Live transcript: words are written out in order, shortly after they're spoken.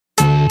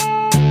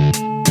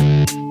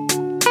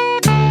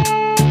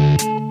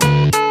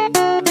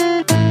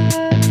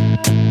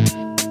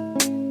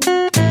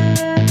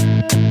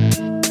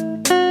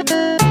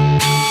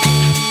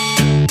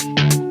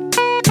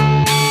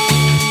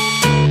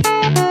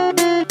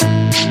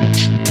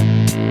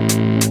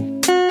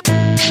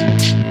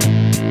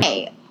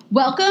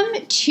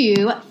Welcome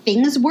to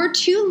Things We're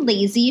Too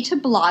Lazy to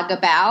Blog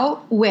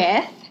About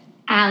with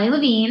Allie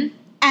Levine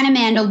and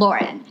Amanda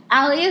Lauren.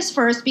 Allie is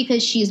first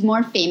because she's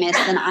more famous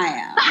than I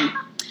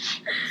am.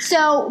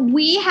 So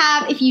we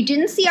have, if you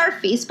didn't see our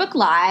Facebook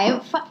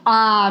Live,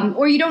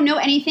 or you don't know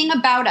anything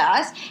about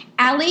us,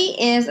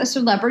 Allie is a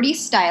celebrity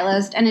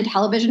stylist and a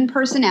television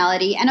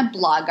personality and a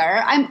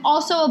blogger. I'm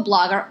also a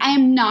blogger. I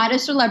am not a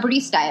celebrity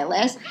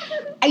stylist.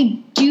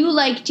 I do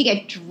like to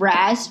get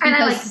dressed. And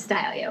I like to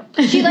style you.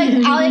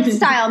 I like to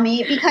style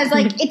me because,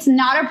 it's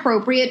not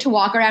appropriate to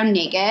walk around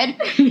naked.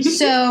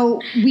 So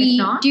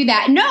we do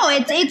that. No,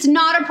 it's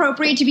not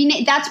appropriate to be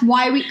naked. That's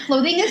why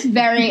clothing is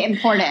very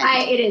important.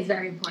 It is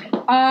very important.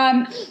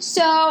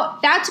 So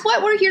that's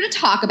what we're here to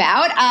talk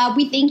about.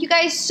 We thank you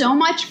guys so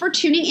much for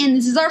tuning in.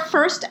 This is our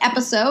first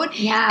episode.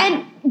 Yeah.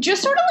 And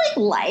just sort of like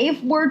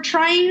life, we're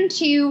trying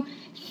to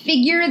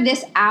figure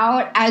this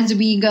out as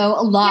we go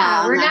along.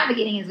 Yeah, we're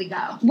navigating as we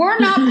go. We're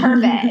not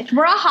perfect.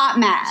 We're a hot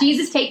mess.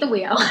 Jesus, take the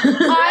wheel.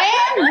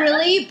 I am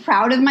really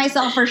proud of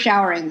myself for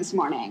showering this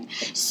morning.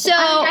 So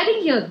I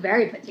think you look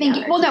very put together.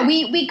 Thank you. Well, no,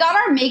 we got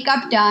our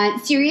makeup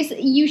done.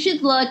 Seriously, you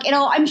should look.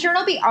 I'm sure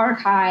it'll be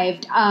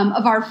archived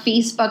of our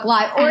Facebook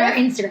Live or our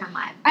Instagram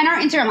Live. And our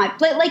Instagram Live.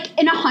 But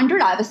in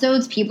 100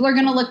 episodes, people are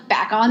going to look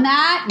back on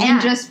that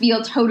and just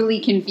feel totally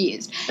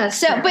confused. That's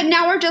true. But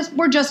now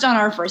we're just on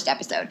our first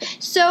episode.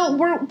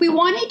 So we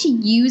wanted to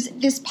use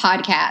this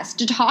podcast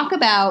to talk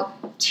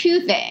about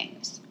two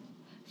things: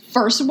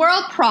 first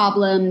world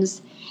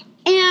problems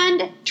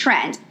and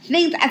trends.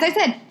 Things, as I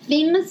said,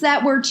 things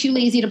that we're too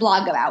lazy to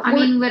blog about. I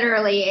mean,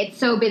 literally, it's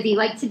so busy.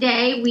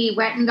 Today, we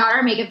went and got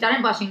our makeup done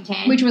at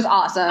Blushington, which was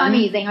awesome,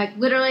 amazing.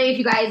 Literally, if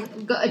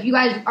you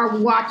guys are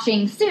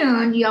watching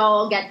soon,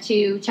 you'll get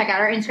to check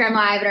out our Instagram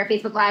Live and our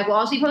Facebook Live. We'll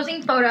also be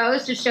posting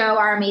photos to show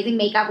our amazing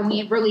makeup when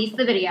we release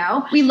the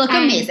video. We look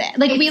amazing.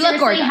 We look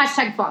gorgeous.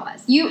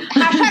 #flawless.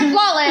 Hashtag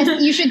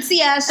flawless. You should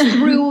see us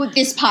through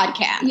this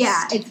podcast.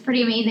 Yeah, it's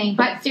pretty amazing.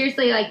 But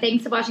seriously,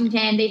 thanks to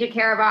Blushington, they took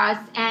care of us,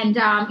 and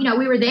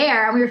we were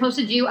there, and we were supposed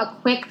to do a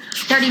quick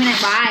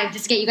 30-minute live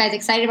just to get you guys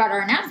excited about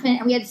our announcement,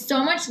 and we had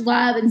so much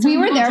love, and we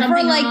were there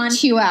for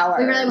 2 hours.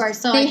 We really were.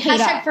 So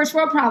hashtag first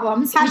world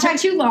problems. Hashtag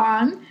too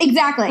long.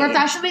 Exactly. We're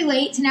fashionably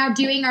late to now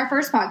doing our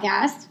first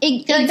podcast.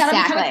 Exactly.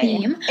 That'll become a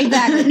theme.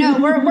 Exactly. No,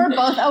 we're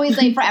both always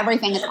late for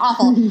everything. It's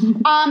awful.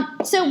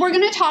 So we're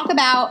going to talk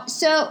about.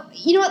 So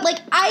you know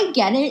what? I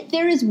get it.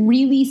 There is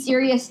really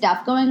serious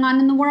stuff going on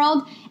in the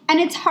world, and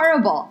it's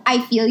horrible.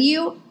 I feel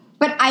you.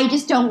 But I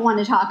just don't want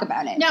to talk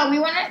about it. No, we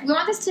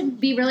want this to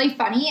be really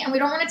funny, and we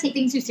don't want to take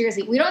things too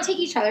seriously. We don't take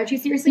each other too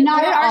seriously.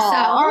 Not at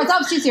all. Or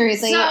ourselves too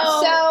seriously.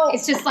 So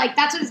it's just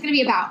that's what it's going to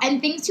be about. And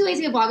Things Too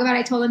Lazy to Blog About,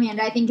 I told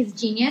Amanda, I think is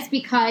genius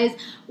because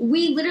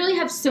we literally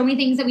have so many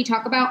things that we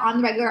talk about on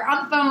the regular,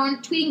 on the phone,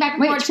 tweeting back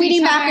and forth.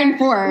 Tweeting back and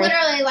forth.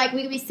 Literally,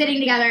 we could be sitting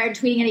together and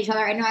tweeting at each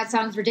other. I know that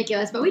sounds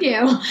ridiculous, but we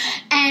do.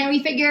 And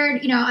we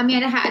figured,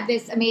 Amanda had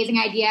this amazing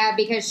idea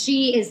because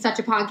she is such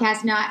a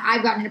podcast nut.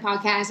 I've gotten into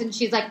podcasts, and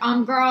she's like,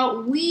 girl,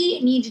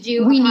 we need to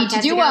do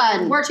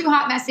one. We're two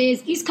hot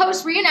messes. East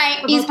Coast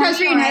reunite.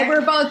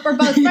 We're both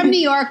from New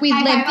York. We've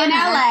lived in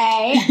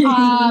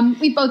LA.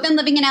 We've both been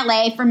living in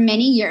LA for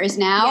many years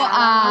now.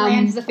 Yeah,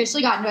 Land has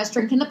officially gotten to us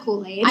drinking the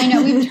Kool-Aid. I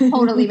know, we've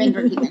totally been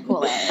drinking the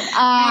Kool-Aid.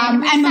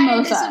 And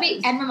mimosas.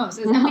 And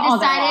mimosas. And we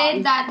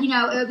decided that,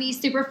 it would be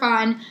super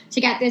fun to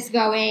get this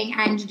going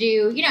and to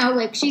do,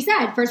 like she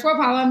said, first world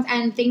problems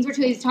and things we're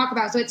too lazy to talk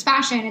about. So it's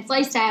fashion, it's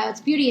lifestyle, it's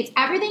beauty, it's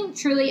everything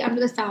truly under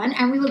the sun.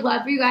 And we would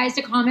love for you guys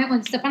to comment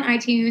when stuff on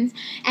iTunes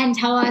and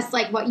tell us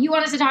what you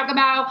want us to talk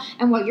about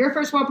and what your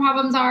first world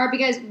problems are,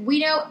 because we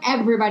know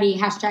everybody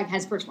has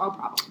first world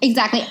problems.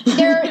 Exactly.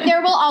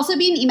 There will also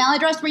be an email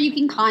address where you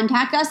can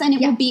contact us, and it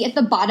will be at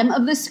the bottom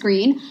of the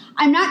screen.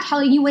 I'm not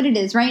telling you what it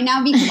is right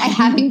now because I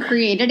haven't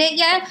created it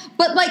yet,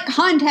 but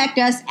contact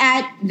us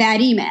at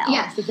that email.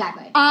 Yes,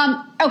 exactly.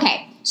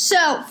 Okay.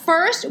 So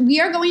first,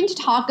 we are going to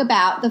talk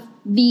about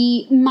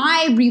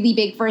my really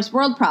big first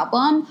world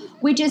problem,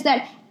 which is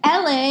that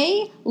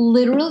LA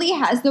literally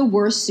has the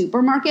worst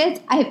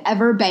supermarkets I have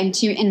ever been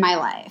to in my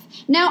life.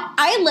 Now,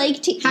 I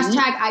like to eat.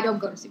 I don't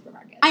go to supermarkets.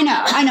 I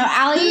know.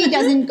 Allie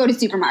doesn't go to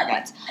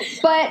supermarkets.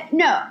 But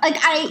no,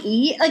 I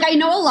eat. I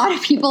know a lot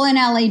of people in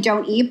LA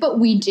don't eat, but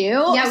we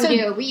do. Yeah, we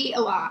do. We eat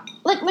a lot.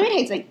 Let me tell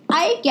you something.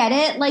 I get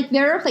it.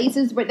 There are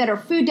places that are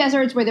food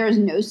deserts where there is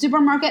no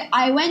supermarket.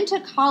 I went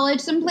to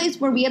college someplace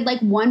where we had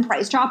one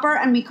Price Chopper,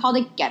 and we called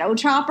it Ghetto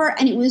Chopper,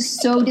 and it was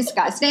so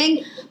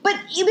disgusting. But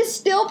it was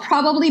still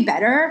probably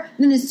better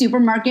than the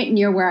supermarket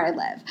near where I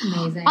live.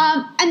 Amazing.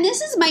 And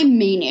this is my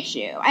main issue.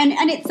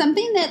 And it's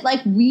something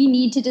that we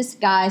need to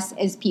discuss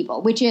as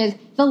people, which is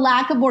the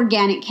lack of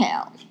organic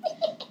kale.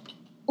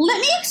 Let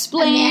me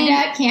explain.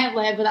 Amanda can't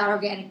live without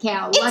organic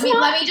kale. Let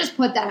me just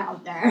put that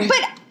out there.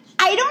 But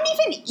I don't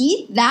even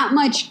eat that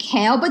much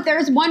kale, but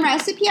there's one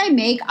recipe I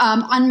make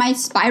on my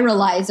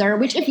Spiralizer,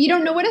 which if you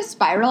don't know what a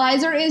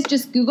Spiralizer is,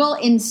 just Google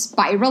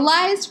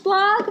Inspiralized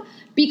blog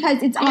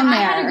because it's on there.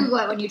 I had to Google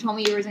it when you told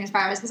me you were using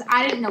Spiralizer because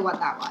I didn't know what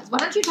that was. Why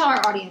don't you tell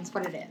our audience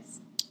what it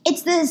is?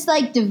 it's this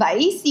like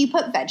device you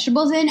put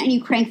vegetables in and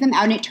you crank them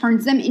out and it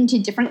turns them into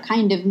different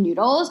kind of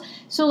noodles.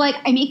 So like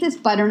I make this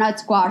butternut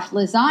squash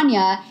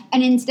lasagna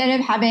and instead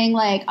of having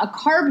like a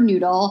carb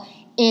noodle,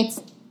 it's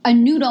a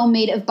noodle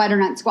made of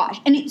butternut squash,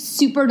 and it's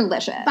super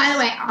delicious. By the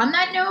way, on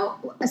that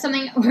note,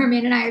 something where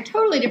Amanda and I are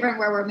totally different,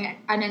 where Amanda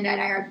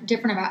and I are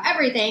different about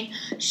everything.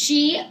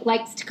 She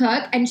likes to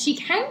cook, and she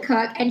can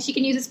cook, and she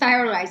can use a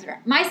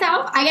spiralizer.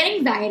 Myself, I get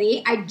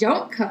anxiety. I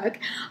don't cook.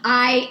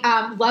 I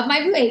love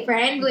my Blue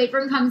Apron. Blue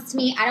Apron comes to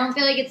me. I don't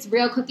feel like it's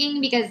real cooking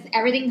because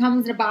everything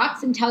comes in a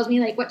box and tells me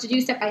like what to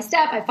do step by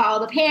step. I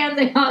follow the pans.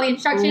 I follow the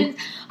instructions.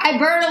 I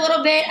burn a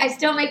little bit. I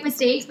still make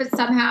mistakes, but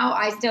somehow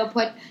I still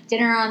put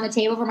dinner on the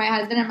table for my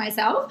husband and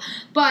myself.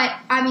 But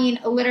I mean,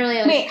 literally,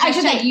 like, wait, I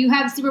should say you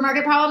have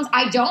supermarket problems.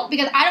 I don't,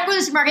 because I don't go to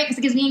the supermarket because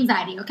it gives me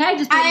anxiety. Okay,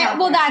 just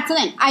that's the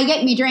thing. I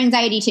get major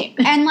anxiety too.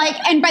 And like,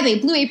 and by the way,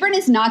 Blue Apron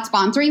is not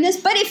sponsoring this,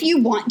 but if you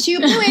want to,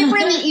 Blue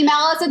Apron, email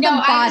us at the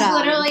bottom. I just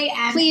literally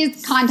am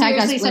please contact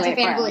us. Seriously, such a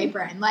fan of Blue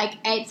Apron. Like,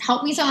 it's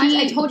helped me so much.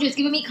 I told you, it's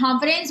given me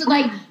confidence with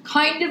like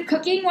kind of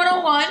cooking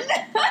 101.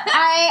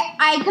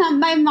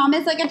 My mom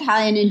is like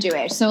Italian and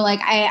Jewish, so like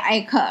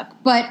I cook,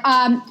 but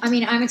I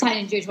mean, I'm Italian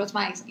and Jewish. What's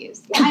my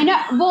excuse? I know.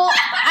 Well,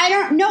 I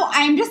don't know.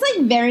 I'm just like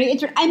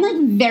I'm like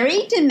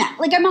very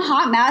like I'm a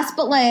hot mess,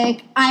 but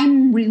like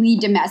I'm really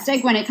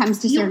domestic when it comes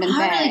to certain things.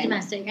 You are really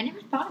domestic. I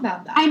never thought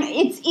about that. I know,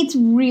 it's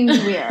really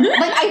weird.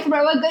 Like I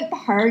throw a good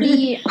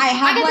party. I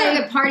can throw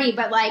a good party,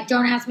 but like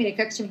don't ask me to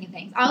cook too many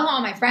things. I'll allow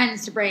my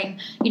friends to bring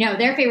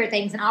their favorite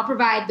things, and I'll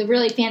provide the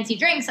really fancy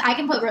drinks. I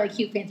can put really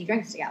cute fancy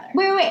drinks together.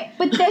 Wait.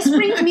 But this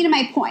brings me to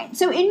my point.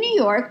 So in New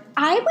York,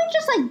 I would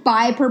just like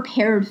buy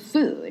prepared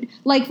food,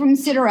 like from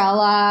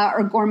Citarella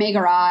or Gourmet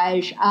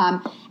Garage.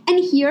 And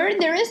here,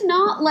 there is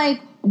not like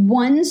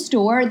one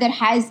store that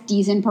has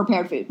decent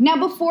prepared food. Now,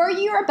 before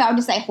you're about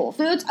to say Whole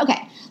Foods,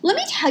 okay, let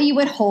me tell you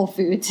what Whole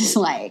Foods is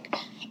like.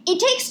 It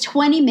takes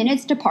 20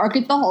 minutes to park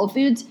at the Whole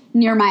Foods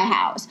near my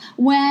house.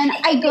 When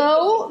I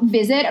go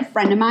visit a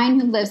friend of mine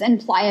who lives in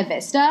Playa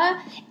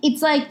Vista,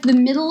 it's like the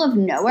middle of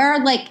nowhere.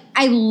 Like,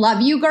 I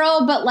love you,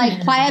 girl, but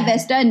like Playa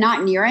Vista,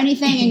 not near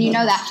anything, and you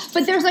know that.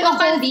 But there's like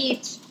by the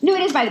beach. No,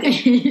 it is by the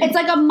beach. It's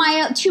like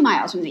 2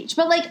 miles from the beach.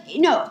 But like,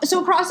 no.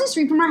 So across the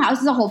street from our house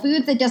is a Whole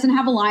Foods that doesn't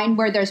have a line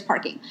where there's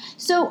parking.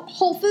 So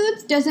Whole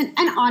Foods doesn't,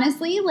 and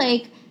honestly,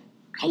 like,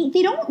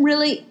 they don't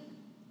really.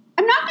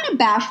 I'm not going to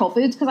bash Whole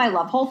Foods because I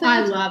love Whole Foods. I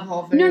love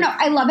Whole Foods. No,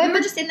 I love it. We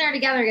were just in there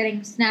together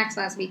getting snacks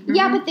last week. Remember?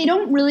 Yeah, but they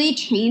don't really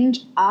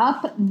change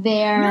up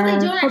their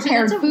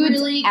prepared foods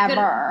really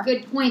ever.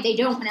 Good point. They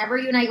don't. Whenever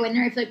you and I go in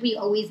there, I feel like we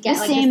always get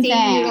the like same the same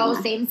thing.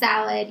 noodles, same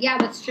salad. Yeah,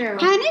 that's true. And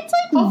it's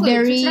like Whole Foods,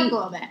 very. switch it up a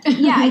little bit.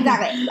 Yeah,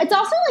 exactly. It's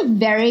also like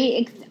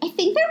very. I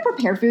think their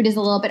prepared food is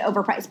a little bit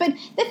overpriced. But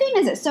the thing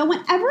is this. So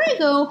whenever I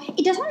go,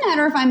 it doesn't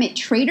matter if I'm at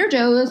Trader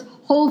Joe's,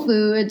 Whole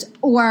Foods,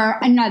 or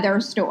another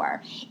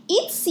store.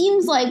 It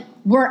seems like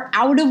we're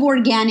out of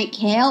organic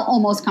kale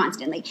almost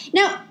constantly.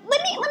 Now,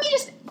 let me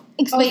just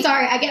explain. Oh,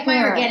 sorry. I get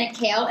my organic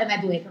kale in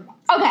my Blue Apron box.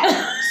 Okay.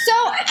 So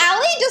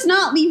Allie does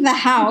not leave the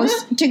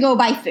house to go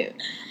buy food.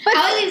 But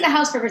Allie leaves the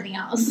house for everything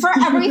else. For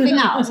everything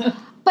else.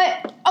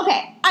 But,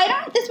 okay,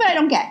 this is what I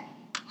don't get.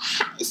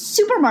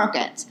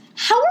 Supermarkets.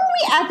 How are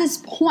we at this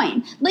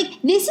point?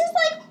 Like, this is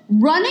like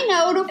running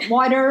out of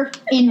water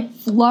in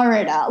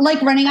Florida.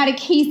 Like running out of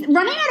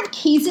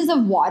cases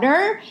of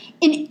water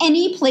in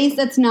any place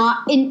that's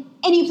not in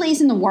any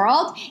place in the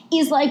world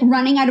is like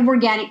running out of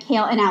organic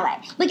kale in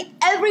LA. Like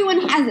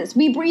everyone has this.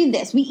 We breathe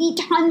this. We eat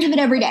tons of it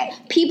every day.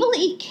 People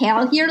eat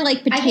kale here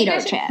like potato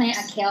chips. I think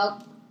I should plant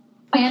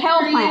a kale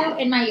plant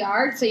in my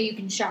yard so you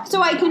can shop.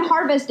 So I can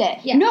harvest it.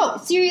 Yeah. No,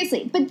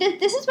 seriously. But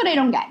this is what I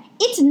don't get.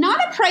 It's not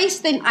a price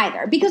thing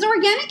either because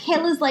organic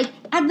kale is like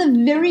at the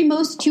very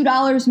most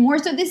 $2 more.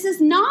 So this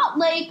is not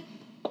like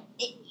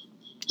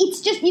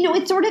it's just,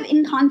 it's sort of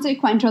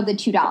inconsequential, the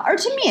 $2. Or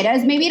to me it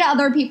is. Maybe to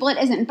other people it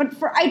isn't. But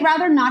I'd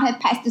rather not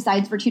have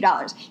pesticides for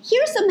 $2.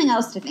 Here's something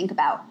else to think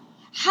about.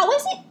 How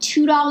is it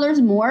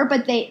 $2 more,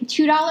 but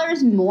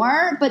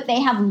they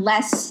have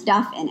less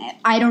stuff in it?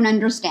 I don't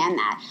understand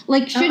that.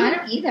 Like, I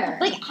don't either.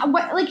 Like,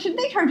 should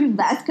they charge you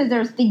less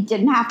because they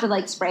didn't have to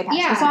like spray pesticides?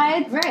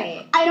 Yeah,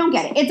 right. I don't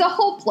get it. It's a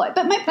whole ploy.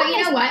 But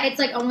you know what? It's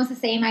like almost the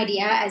same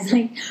idea as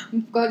like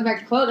going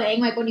back to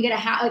clothing. Like when you get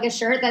a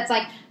shirt that's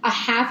like a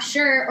half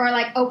shirt or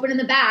like open in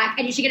the back,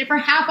 and you should get it for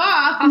half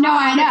off. No,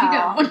 I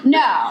know.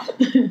 No.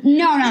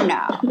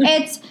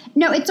 It's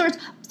sort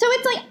of. So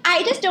it's like,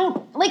 I just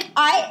don't, like,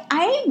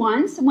 I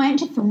once went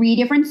to 3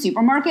 different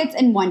supermarkets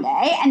in one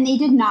day, and they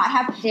did not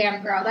have...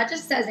 Damn, girl, that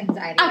just says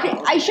anxiety. Okay,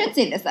 I should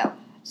say this, though.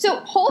 So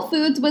Whole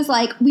Foods was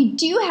like, we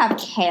do have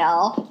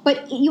kale,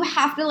 but you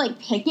have to, like,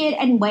 pick it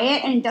and weigh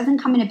it, and it doesn't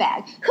come in a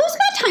bag. Who's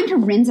got time to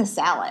rinse a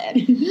salad? I'm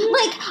with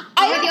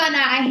you on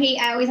that.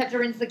 I always have to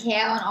rinse the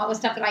kale and all the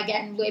stuff that I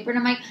get in Blue Apron.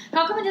 I'm like,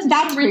 how come it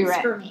doesn't rinse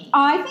for me?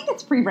 Oh, I think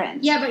it's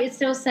pre-rinsed. Yeah, but it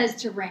still says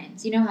to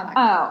rinse. You know how that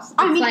goes.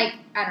 It's like,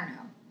 I don't know.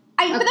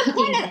 But the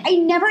point is,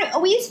 I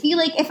always feel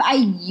like if I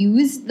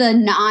use the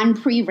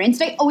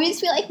non-pre-rinsed, I always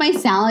feel like my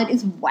salad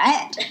is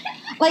wet.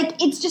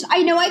 Like, it's just,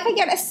 I know I could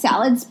get a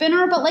salad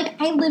spinner, but, like,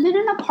 I live in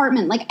an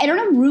apartment. Like, I don't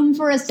have room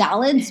for a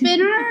salad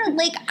spinner.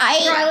 Like,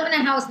 I live in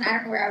a house, and I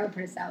don't know where I would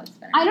put a salad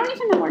spinner. I don't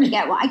even know where to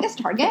get one. I guess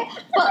Target.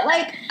 But,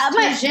 like,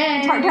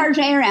 Target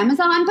or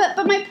Amazon. But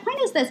my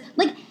point is this.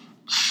 Like,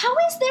 how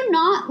is there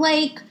not,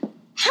 like...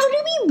 How do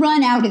we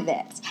run out of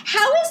this?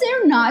 How is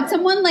there not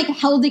someone, like,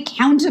 held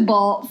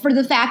accountable for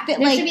the fact that,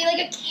 there like... should be, like,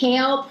 a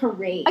kale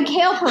parade. A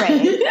kale parade.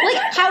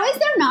 Like, how is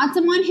there not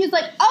someone who's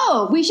like,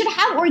 oh, we should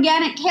have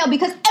organic kale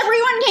because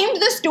everyone came to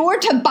the store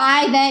to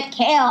buy that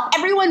kale.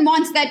 Everyone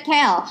wants that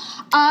kale.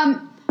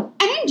 And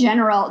in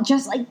general,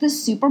 just, like, the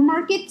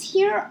supermarkets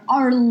here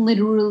are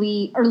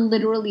literally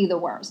the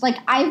worst. Like,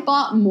 I've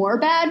bought more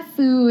bad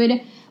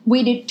food,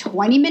 waited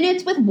 20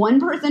 minutes with one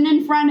person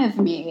in front of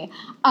me,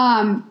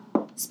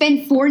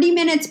 spent 40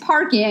 minutes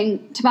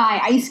parking to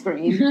buy ice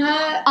cream. First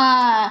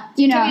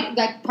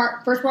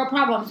world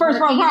problem.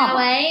 First world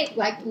problem. In LA,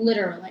 like,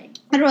 literally.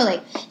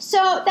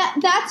 So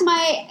that's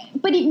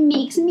but it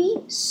makes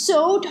me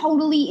so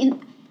totally insane.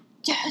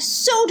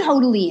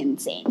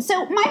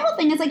 So my whole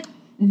thing is, like,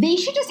 they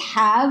should just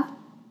have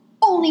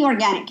only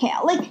organic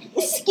kale. Like,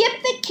 skip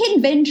the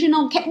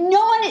conventional kale.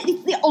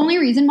 It's the only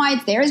reason why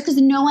it's there is because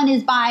no one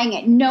is buying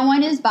it. No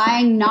one is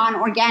buying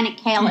non-organic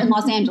kale in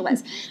Los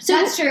Angeles. So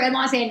that's true. In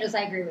Los Angeles,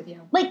 I agree with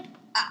you. Like,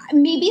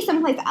 maybe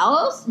someplace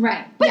else.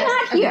 Right. But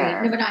not here.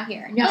 Agreed. No, but not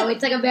here. No,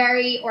 it's like a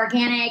very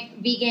organic,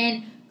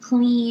 vegan,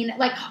 clean.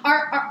 Like,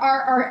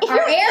 our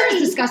air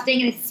is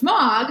disgusting and it's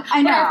smog.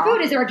 I know. But our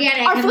food is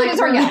organic. Our food is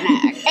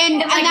organic.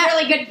 And that's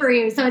really good for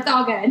you, so it's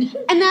all good.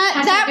 And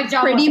that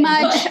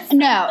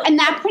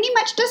pretty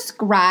much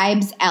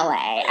describes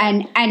LA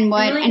and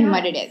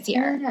what it is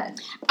here. It really does.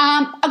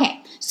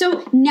 Okay,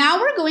 so now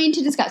we're going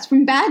to discuss,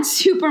 from bad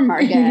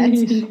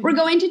supermarkets, we're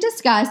going to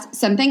discuss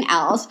something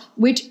else,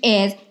 which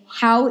is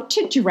how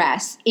to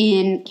dress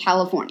in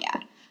California.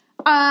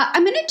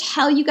 I'm going to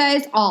tell you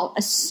guys all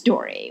a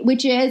story,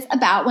 which is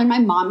about when my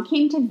mom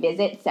came to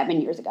visit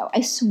 7 years ago.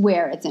 I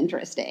swear it's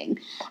interesting.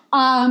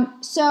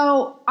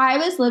 So I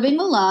was living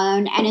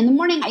alone, and in the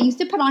morning I used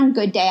to put on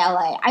Good Day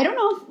LA. I don't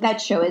know if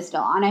that show is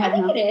still on. I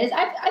think it is.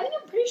 I think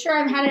I'm pretty sure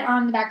I've had it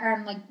on in the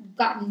background, like,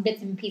 gotten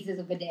bits and pieces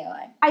of Good Day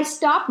LA. I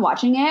stopped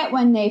watching it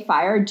when they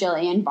fired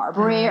Jillian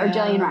Barberie or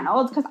Jillian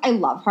Reynolds because I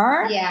love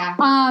her. Yeah.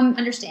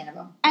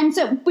 Understandable. And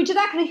so, which is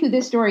actually who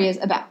this story is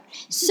about.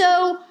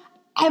 So...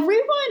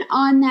 everyone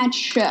on that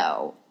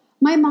show,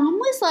 my mom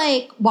was,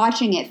 like,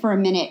 watching it for a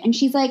minute, and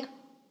she's like,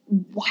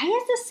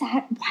 why is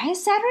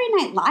Saturday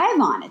Night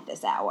Live on at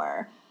this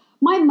hour?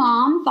 My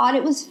mom thought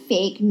it was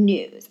fake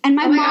news. And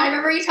my mom, God, I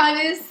remember you telling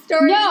me this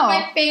story. No.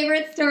 It's my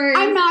favorite story.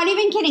 I'm not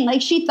even kidding.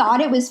 Like, she thought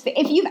it was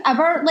if you've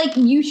ever, like,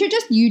 you should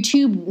just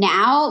YouTube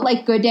now,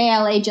 like, Good Day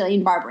LA,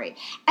 Jillian Barberie.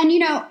 And,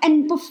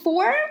 and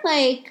before,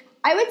 like,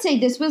 I would say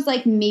this was,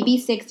 like, maybe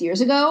 6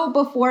 years ago,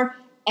 before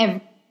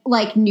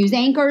like, news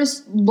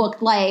anchors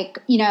looked like,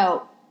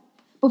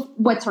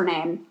 what's her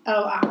name?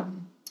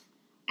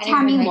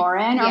 Tammy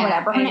Lauren or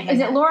whatever. Is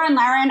it Lauren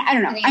Laren? I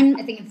don't know. I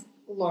think it's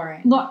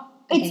Lauren. I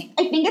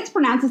think it's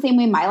pronounced the same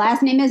way my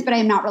last name is, but I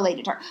am not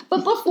related to her.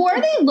 But before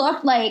they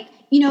looked like,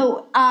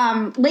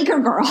 Laker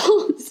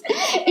girls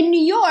in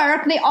New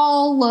York, they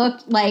all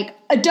looked like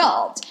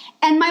adults.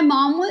 And my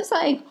mom was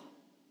like,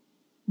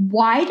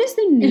 why does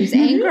the news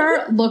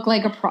anchor look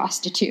like a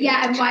prostitute?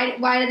 Yeah, and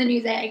why do the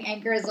news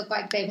anchors look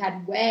like they've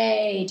had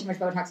way too much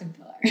Botox and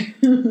filler?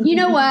 You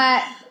know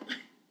what?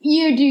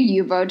 You do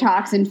you,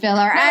 Botox and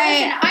filler.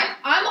 No,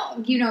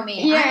 I'm you know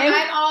me. Yeah,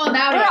 I'm all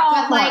about it.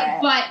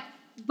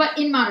 But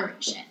in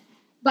moderation.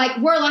 Like,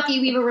 we're lucky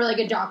we have a really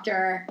good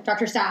doctor,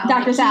 Dr. Sal.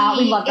 Dr. Sal,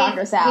 we love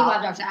Dr. Sal. We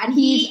love Dr. Sal. And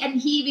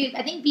he,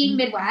 I think being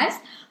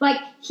Midwest, like,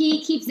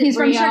 he keeps it real. He's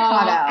from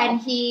Chicago. And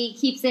he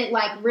keeps it,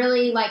 like,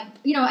 really, like,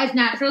 as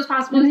natural as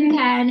possible as you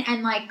can.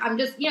 And, like, I'm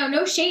just,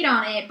 no shade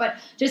on it, but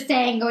just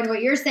saying, going to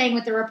what you're saying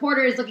with the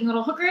reporters looking a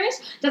little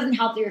hookerish doesn't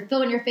help that you're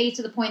filling your face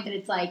to the point that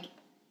it's, like,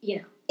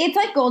 It's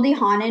like Goldie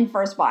Hawn in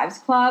First Wives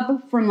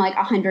Club from, like,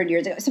 100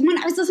 years ago. So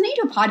when I was listening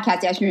to a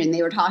podcast yesterday and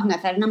they were talking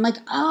about that, and I'm like,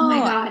 oh my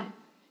God.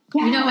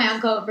 Yes. My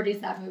uncle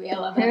produced that movie. I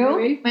love that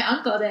movie. My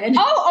uncle did.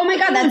 Oh my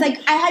God. That's, like,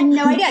 I had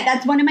no idea.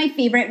 That's one of my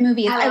favorite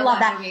movies. I love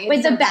that.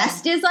 Wait, the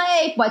best is,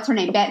 like, what's her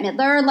name? Bette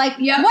Midler. Like,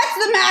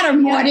 what's the matter,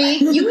 Morty?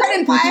 You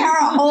couldn't buy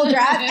her a whole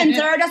dress. And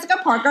Sarah Jessica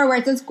Parker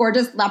wears this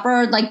gorgeous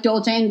leopard, like,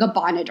 Dolce &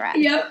 Gabbana dress.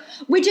 Yep.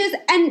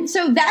 And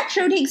so that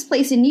show takes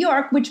place in New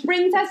York, which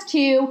brings us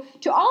to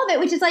all of it,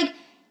 which is, like,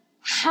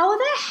 how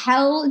the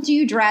hell do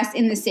you dress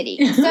in the city?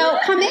 So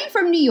coming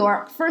from New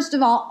York, first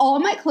of all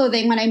my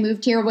clothing when I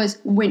moved here was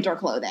winter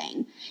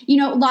clothing.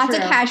 Lots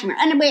of cashmere.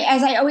 And wait,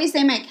 as I always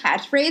say, my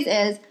catchphrase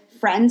is,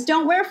 friends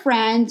don't wear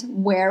friends,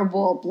 wear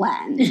wool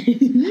blends.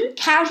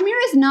 Cashmere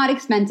is not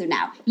expensive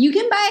now. You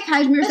can buy a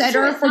cashmere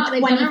sweater for $25.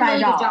 They've done a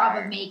really good job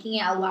of making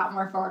it a lot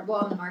more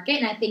affordable in the market,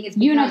 and I think it's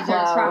because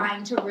they're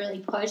trying to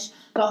really push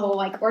the whole,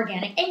 like,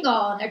 organic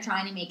angle, and they're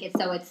trying to make it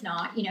so it's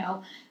not,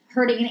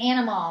 hurting an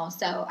animal.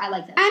 So I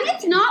like that. And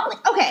it's not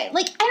like, okay,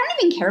 like I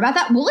don't even care about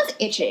that. Wool is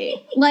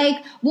itchy.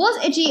 Like wool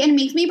is itchy and it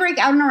makes me break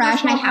out in a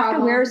rash, and I have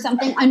to wear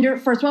something under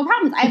first world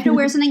problems. I have to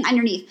wear something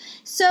underneath.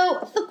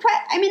 So the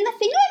thing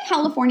about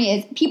California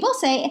is people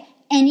say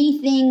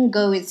anything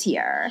goes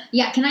here.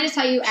 Yeah, can I just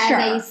tell you,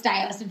 as a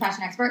stylist and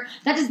fashion expert,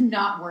 that does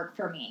not work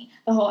for me.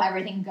 The whole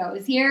everything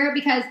goes here,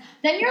 because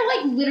then you're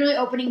like literally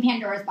opening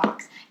Pandora's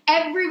box.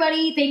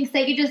 Everybody thinks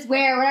they could just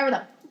wear whatever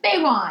the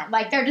they want.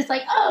 Like, they're just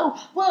like,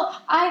 oh,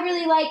 well, I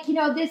really like,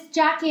 this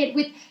jacket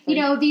with,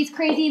 these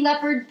crazy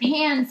leopard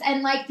pants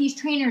and, like, these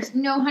trainers.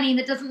 No, honey,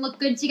 that doesn't look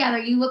good together.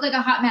 You look like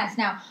a hot mess.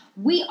 Now,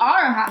 we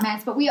are a hot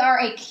mess, but we are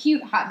a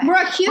cute hot mess.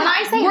 We're a cute, when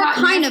I say we're hot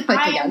kind mess, of put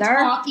I together.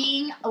 am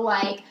talking,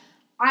 like,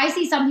 I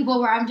see some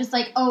people where I'm just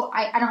like, oh,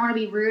 I don't want to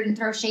be rude and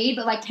throw shade,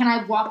 but, like, can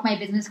I walk my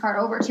business card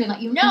over to and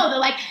let you know? They're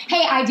like,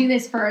 hey, I do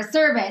this for a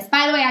service.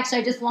 By the way, actually,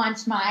 I just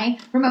launched my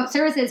remote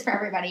services for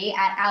everybody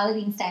at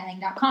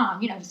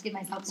AllieLeanStyling.com. Just give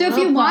myself So if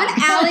you want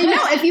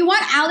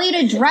Allie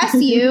to dress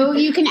you,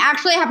 you can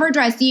actually have her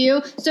dress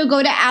you. So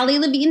go to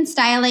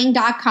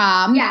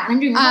AllieLeanStyling.com. Yeah, I'm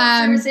doing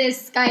remote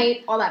services,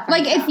 Skype, all that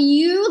fun stuff. If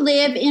you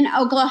live in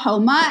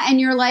Oklahoma and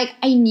you're like,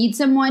 I need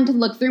someone to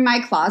look through my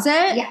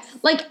closet. Yes.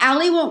 Like,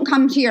 Allie won't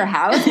come to your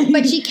house,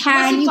 but she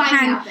can.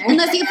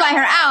 Unless you fly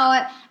her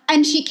out,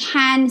 and she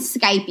can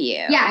Skype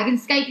you. Yeah, I can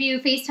Skype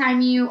you,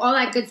 FaceTime you, all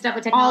that good stuff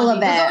with technology. All of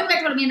it. But going back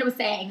to what Amanda was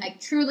saying, like,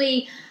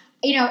 truly,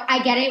 I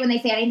get it when they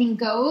say anything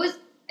goes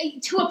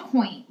to a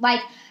point.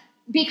 Like,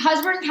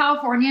 because we're in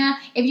California,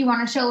 if you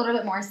want to show a little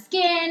bit more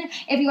skin,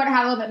 if you want to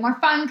have a little bit more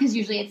fun, because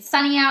usually it's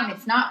sunny out and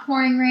it's not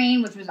pouring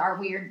rain, which was our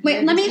weird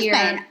Wait, let me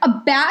explain. A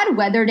bad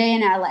weather day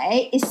in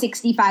LA is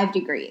 65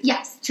 degrees.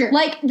 Yes, true.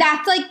 Like,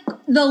 that's like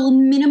the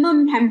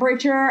minimum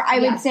temperature, I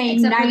would say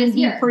 90% of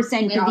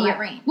the year.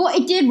 Rain. Well,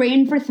 it did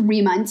rain for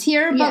 3 months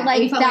here, but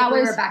like that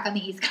was... we were back on the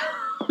East Coast.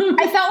 I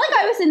felt like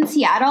I was in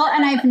Seattle,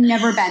 and I've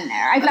never been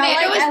there. I felt like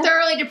I was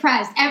thoroughly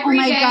depressed. Every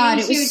day, God,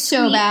 it was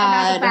so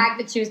bad. About the fact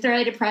that she was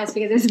thoroughly depressed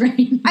because it was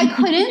raining. I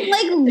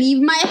couldn't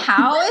leave my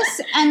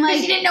house, and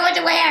she didn't know what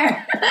to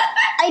wear.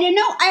 I didn't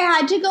know. I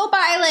had to go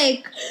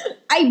buy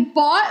I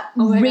bought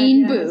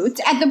rain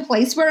boots at the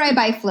place where I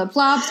buy flip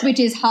flops, which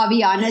is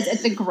Javiana's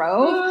at the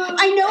Grove.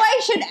 I know I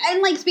should.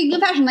 And speaking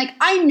of fashion,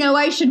 I know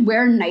I should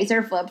wear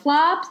nicer flip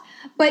flops.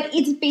 But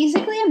it's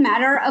basically a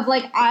matter of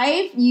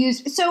I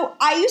used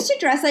to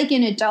dress like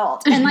an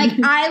adult, and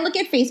I look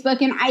at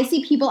Facebook and I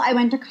see people I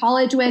went to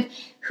college with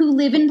who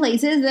live in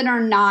places that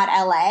are not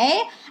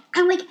LA,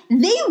 and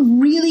they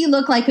really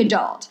look like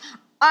adult.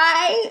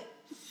 I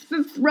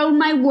thrown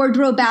my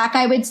wardrobe back,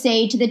 I would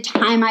say, to the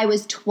time I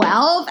was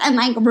 12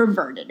 and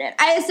reverted it.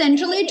 I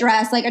essentially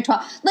dress like a 12.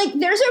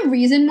 There's a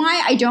reason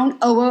why I don't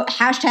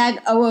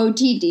hashtag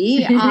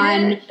OOTD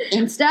on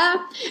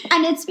Insta,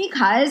 and it's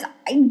because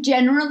I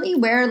generally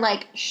wear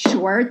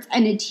shorts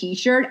and a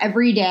t-shirt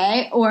every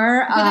day,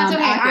 or but that's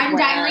okay. I'm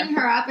dialing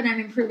her up and I'm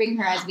improving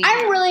her as we go.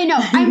 I'm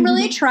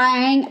really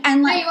trying,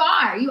 and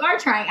you are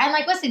trying. And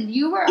listen,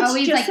 you were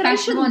always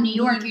fashionable in New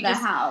York. You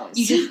just house.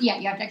 You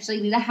have to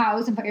actually leave the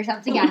house and put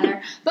yourself together.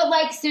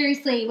 But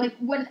seriously,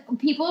 when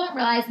people don't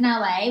realize in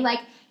LA,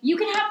 you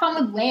can have fun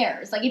with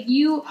layers. If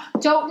you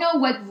don't know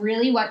what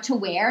to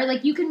wear,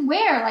 you can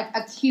wear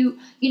a cute,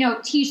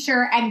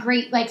 t-shirt and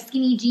great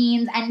skinny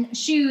jeans and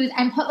shoes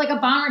and put a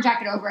bomber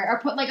jacket over it, or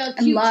put a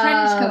cute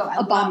trench coat.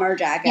 A bomber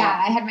jacket.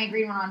 Yeah, I had my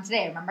green one on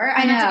today, remember?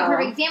 And that's a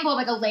perfect example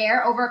of a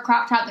layer over a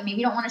crop top that maybe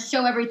you don't want to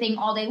show everything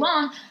all day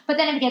long, but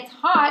then if it gets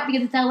hot,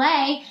 because it's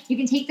LA, you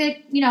can take the,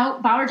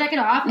 bomber jacket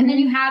off, and then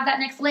you have that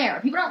next layer.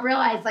 People don't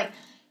realize,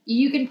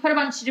 you can put a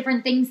bunch of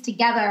different things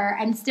together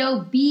and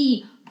still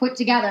be put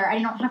together, and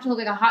you don't have to look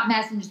like a hot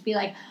mess and just be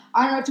I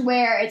don't know what to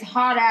wear, it's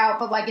hot out,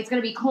 but it's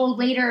going to be cold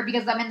later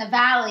because I'm in the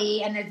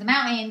valley and there's the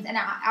mountains, and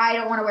I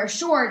don't want to wear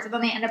shorts, and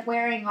then they end up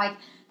wearing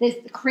this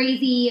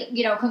crazy,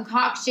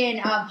 concoction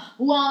of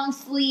long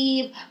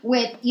sleeve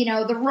with,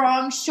 the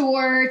wrong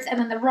shorts and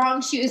then the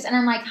wrong shoes, and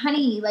I'm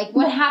honey,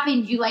 what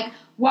happened? You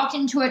walked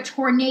into a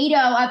tornado,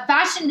 a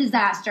fashion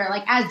disaster,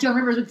 as Joan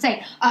Rivers would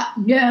say,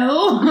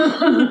 no.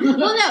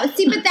 Well, no,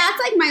 see, but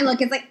that's my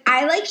look. It's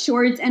I like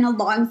shorts and a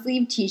long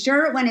sleeve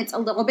t-shirt when it's a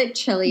little bit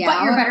chilly out.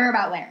 But you're better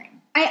about layering.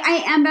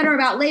 I am better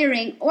about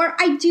layering, or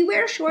I do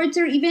wear shorts,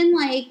 or even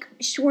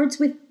shorts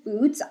with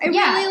boots.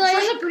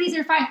 Shorts with booties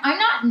are fine. I'm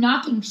not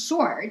knocking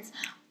shorts,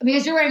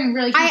 because you're wearing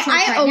really cute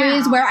shorts I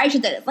always wear, I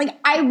should say this,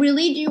 I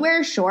really do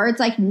wear shorts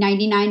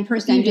 99%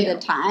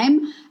 of the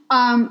time.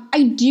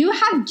 I do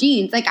have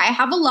jeans. I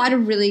have a lot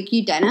of really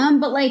cute denim,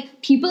 but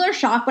people are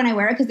shocked when I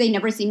wear it because they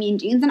never see me in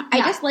jeans, and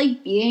I just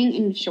like being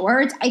in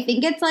shorts. I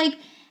think it's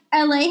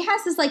LA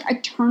has this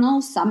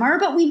eternal summer,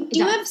 but we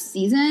do have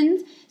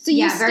seasons. So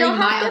you still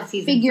have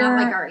to figure,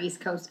 not like our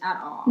East Coast at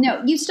all.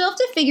 No, you still have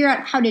to figure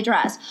out how to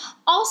dress.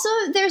 Also,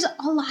 there's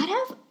a lot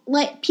of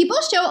people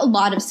show a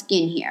lot of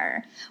skin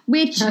here,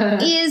 which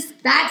is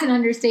that's an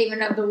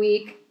understatement of the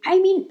week. I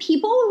mean,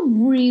 people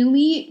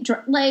really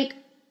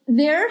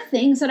there are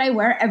things that I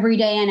wear every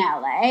day in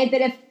LA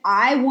that if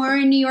I were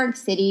in New York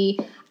City,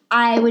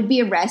 I would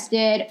be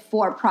arrested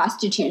for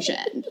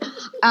prostitution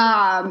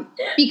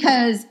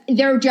because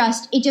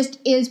it just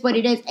is what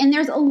it is. And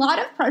there's a lot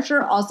of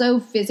pressure also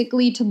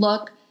physically to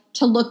look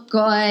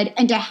good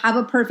and to have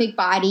a perfect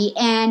body.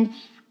 And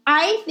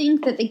I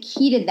think that the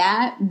key to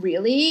that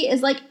really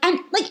is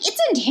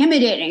it's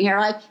intimidating here.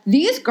 Like,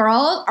 these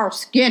girls are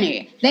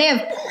skinny. They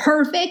have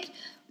perfect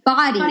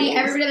bodies. Honey,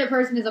 every other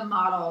person is a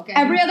model, okay?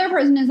 Every other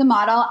person is a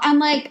model. And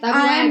like,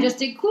 I just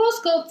did cool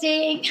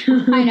sculpting.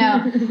 I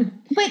know.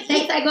 But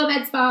thanks, Psycho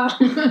Med Spa.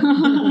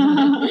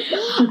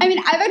 I mean,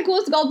 I've had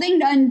cool sculpting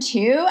done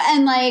too.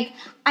 And like,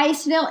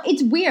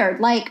 it's weird.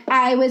 Like,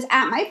 I was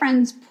at my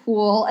friend's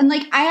pool, and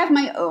like, I have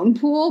my own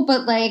pool,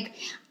 but like,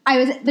 I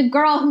was the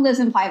girl who lives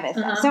in Playa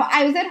Vista. So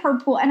I was at her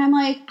pool, and I'm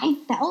like, I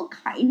felt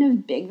kind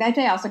of big that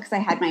day, also because I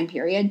had my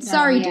period.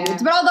 Sorry,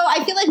 dudes. But although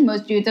I feel like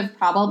most dudes have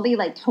probably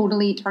like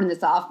totally turned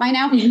this off by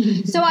now.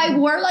 So I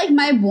wore like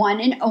my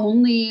one and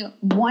only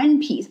one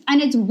piece.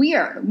 And it's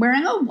weird.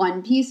 Wearing a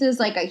one piece is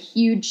like a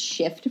huge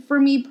shift for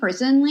me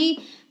personally,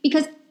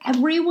 because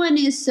everyone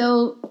is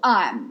so,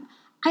 I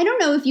don't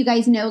know if you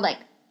guys know like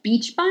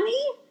Beach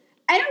Bunny.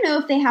 I don't know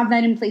if they have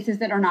that in places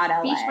that are not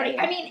LA. Beachbody.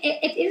 I mean,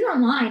 it is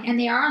online, and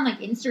they are on like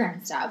Instagram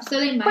and stuff, so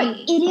they might. But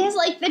it is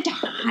like the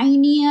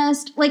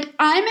tiniest. Like,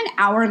 I'm an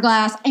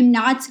hourglass. I'm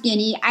not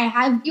skinny. I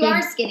have. You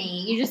are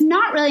skinny. You just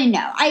not really.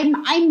 No,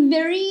 I'm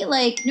very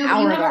like. No,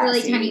 but you have a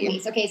really tiny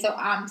waist. Okay, so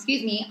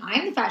excuse me.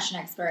 I'm the fashion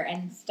expert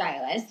and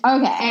stylist.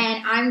 Okay,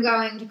 and I'm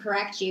going to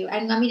correct you.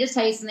 And let me just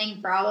tell you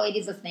something for all the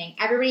ladies listening.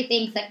 Everybody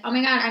thinks like, oh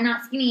my god, I'm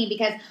not skinny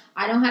because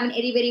I don't have an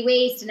itty bitty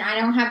waist, and I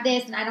don't have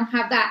this, and I don't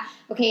have that.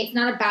 Okay, it's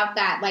not about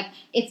that. Like,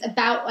 it's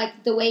about,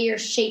 like, the way your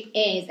shape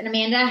is. And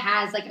Amanda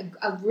has, like,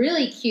 a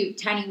really cute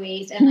tiny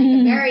waist and, like,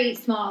 a very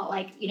small,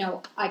 like, you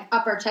know, like,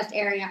 upper chest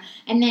area.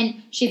 And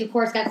then she's, of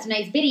course, got some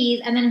nice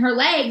bitties. And then her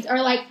legs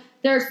are, like,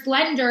 they're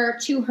slender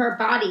to her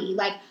body.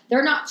 Like,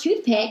 they're not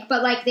toothpick,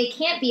 but, like, they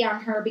can't be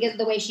on her because of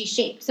the way she's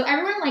shaped. So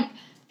everyone, like,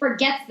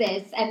 forgets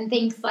this and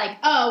thinks, like,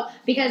 oh,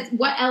 because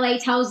what LA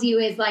tells you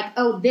is, like,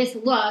 oh, this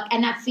look,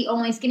 and that's the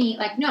only skinny.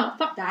 Like, no,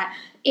 fuck that.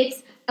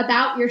 It's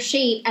about your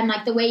shape and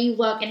like the way you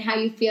look and how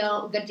you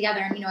feel good together.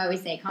 And you know, I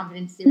always say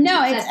confidence.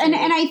 No, it's and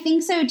I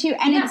think so too.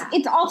 And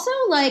it's also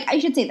like, I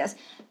should say this.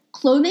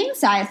 Clothing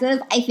sizes,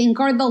 I think,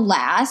 are the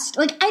last.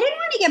 Like, I didn't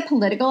want to get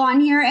political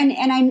on here, and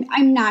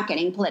I'm not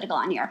getting political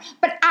on here.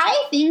 But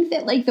I think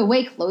that like the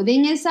way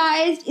clothing is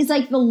sized is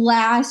like the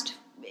last,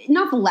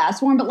 not the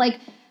last form, but like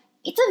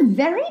it's a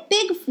very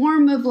big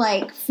form of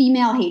like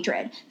female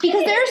hatred,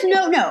 because there's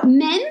no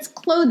men's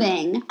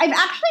clothing. I've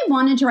actually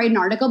wanted to write an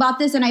article about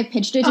this, and I've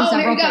pitched it to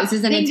several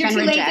places, and it's been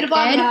rejected.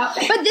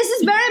 But this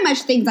is very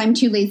much things I'm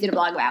too lazy to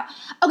blog about.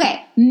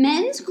 Okay,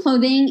 men's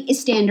clothing is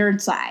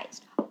standard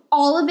sized.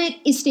 All of it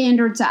is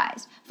standard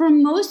sized. For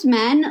most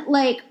men,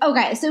 like,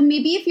 okay, so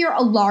maybe if you're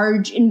a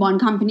large in one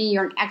company,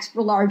 you're an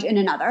extra large in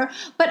another.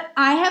 But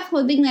I have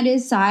clothing that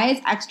is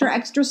size extra,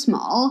 extra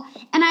small,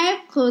 and I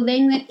have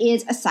clothing that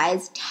is a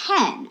size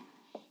 10.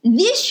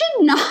 This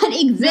should not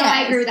exist. No,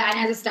 I agree with that.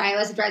 And as a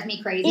stylist, it drives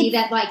me crazy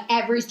that like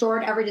every store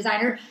and every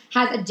designer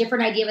has a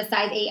different idea of a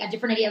size 8, a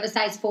different idea of a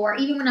size 4.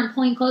 Even when I'm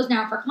pulling clothes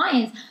now for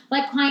clients,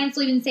 like clients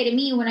will even say to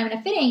me when I'm in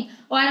a fitting,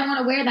 oh, I don't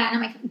want to wear that.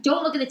 And I'm like,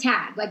 don't look at the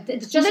tag. Like,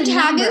 it's just the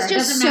tag is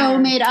just so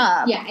made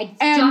up. Yeah, it's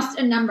just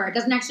a number. It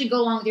doesn't actually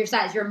go along with your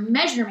size. Your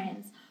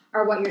measurements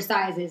are what your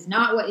size is,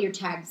 not what your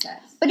tag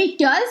says. But it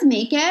does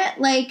make it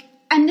like,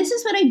 and this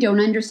is what I don't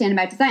understand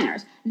about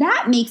designers.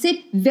 That makes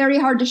it very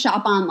hard to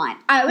shop online.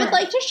 I would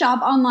like to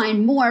shop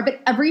online more,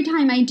 but every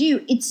time I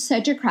do, it's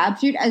such a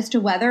crapshoot as to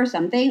whether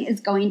something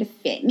is going to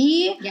fit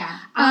me. Yeah,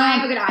 I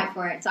have a good eye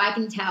for it, so I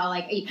can tell.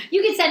 Like,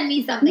 you can send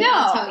me something,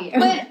 I'll tell you.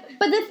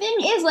 But the thing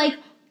is, like,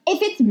 if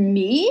it's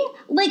me,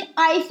 like,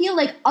 I feel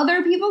like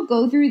other people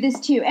go through this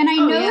too. And I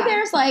know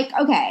there's like,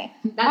 okay.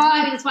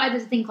 That's why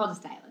there's a thing called a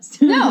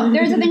stylist. No,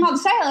 there's a thing called a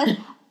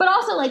stylist. But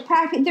also, like,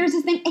 there's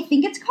this thing, I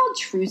think it's called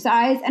True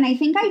Size, and I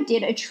think I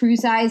did a True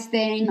Size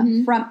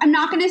thing from, I'm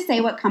not going to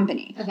say what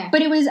company,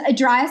 but it was a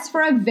dress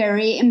for a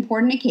very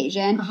important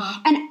occasion.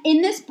 And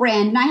in this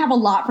brand, and I have a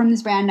lot from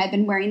this brand, and I've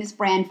been wearing this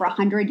brand for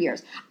 100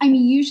 years, I'm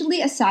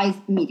usually a size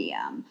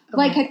medium.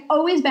 Like, had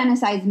always been a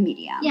size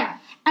medium. Yeah.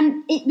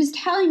 And it was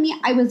telling me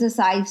I was a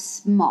size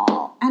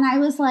small. And I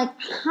was like,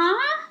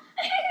 huh?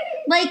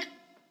 Like,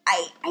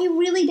 I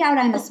really doubt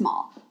I'm a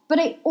small. But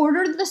I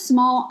ordered the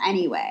small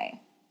anyway.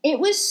 It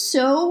was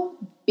so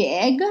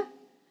big,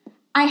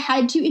 I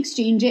had to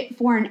exchange it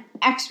for an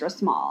extra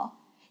small.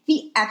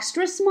 The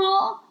extra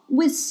small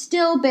was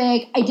still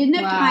big. I didn't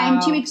have time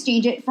to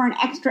exchange it for an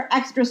extra,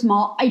 extra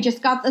small. I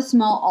just got the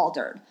small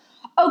altered.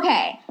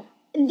 Okay,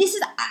 this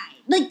is,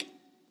 like,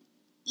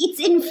 it's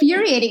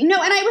infuriating.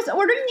 No, and I was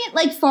ordering it,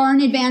 like, far in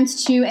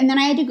advance, too, and then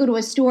I had to go to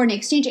a store and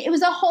exchange it. It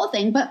was a whole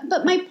thing. But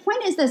my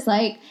point is this,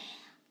 like,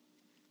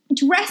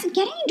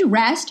 getting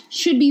dressed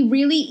should be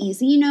really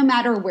easy no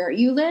matter where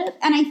you live.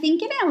 And I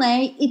think in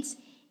LA,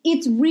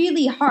 it's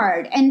really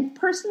hard. And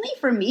personally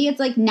for me, it's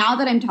like now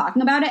that I'm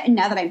talking about it and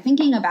now that I'm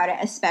thinking about it,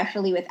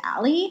 especially with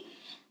Allie,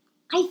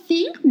 I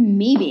think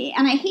maybe,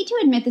 and I hate to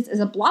admit this as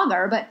a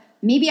blogger, but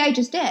maybe I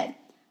just did.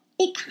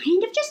 It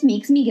kind of just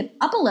makes me give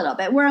up a little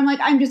bit where I'm like,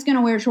 I'm just going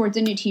to wear shorts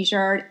and a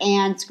t-shirt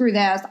and screw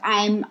this.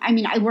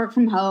 I work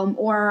from home,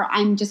 or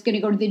I'm just going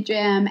to go to the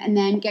gym and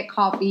then get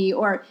coffee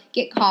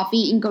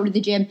and go to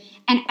the gym,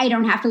 and I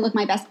don't have to look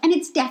my best. And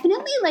it's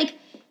definitely like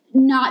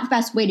not the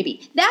best way to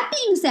be. That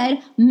being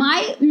said,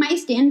 my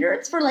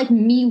standards for like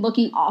me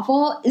looking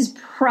awful is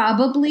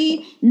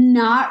probably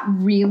not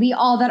really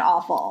all that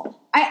awful.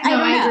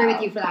 I agree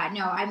with you for that.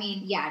 No, I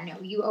mean, yeah,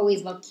 no, you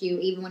always look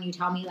cute, even when you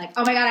tell me like,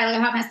 oh my God, I look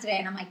a hot mess today.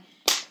 And I'm like,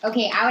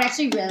 okay, I would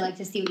actually really like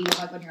to see what you look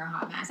like when you're a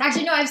hot mess.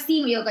 Actually, no, I've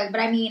seen what you look like, but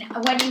I mean,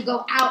 when you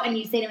go out and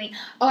you say to me,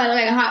 oh, I look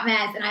like a hot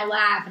mess, and I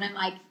laugh, and I'm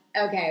like,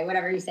 okay,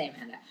 whatever you say,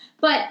 Amanda.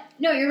 But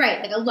no, you're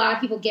right. Like, a lot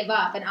of people give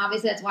up, and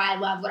obviously that's why I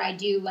love what I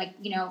do, like,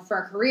 you know, for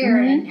a career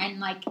and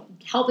like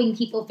helping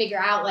people figure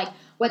out like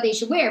what they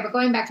should wear. But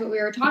going back to what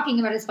we were talking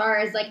about as far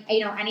as like,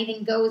 you know,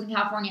 anything goes in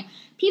California,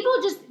 people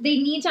they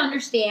need to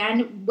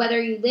understand whether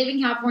you live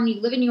in California,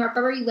 you live in New York,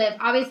 wherever you live.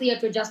 Obviously, you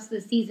have to adjust to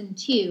the season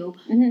too,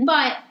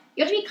 but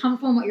you have to be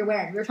comfortable in what you're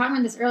wearing. We were talking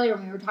about this earlier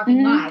when we were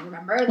talking live,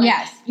 remember? Like,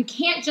 yes. You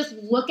can't just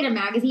look at a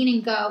magazine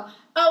and go,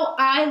 oh,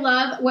 I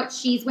love what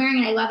she's wearing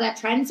and I love that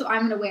trend, so I'm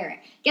going to wear it.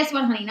 Guess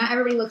what, honey? Not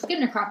everybody looks good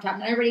in a crop top.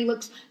 Not everybody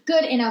looks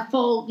good in a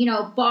full, you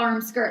know, ballroom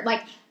skirt.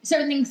 Like,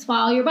 certain things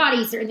follow your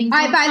body. Certain things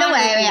by the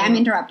way, I'm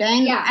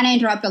interrupting. Yeah. And I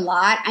interrupt a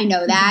lot. I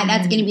know that.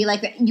 That's going to be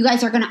like, you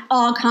guys are going to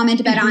all comment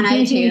about it on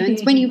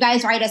iTunes when you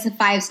guys write us a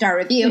 5-star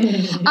review.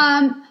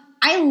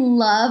 I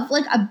love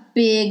like a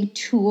big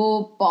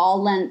tulle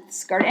ball length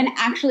skirt, and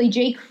actually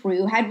J.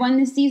 Crew had one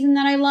this season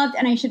that I loved,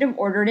 and I should have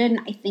ordered it,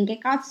 and I think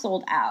it got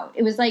sold out.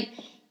 It was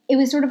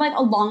sort of like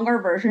a longer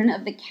version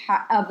of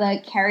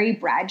the Carrie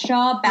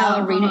Bradshaw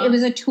ballerina. It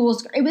was a tulle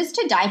skirt. It was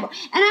to die for,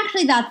 and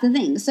actually that's the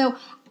thing. So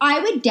I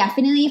would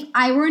definitely, if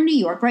I were in New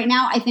York right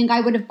now, I think I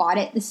would have bought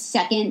it the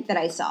second that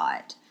I saw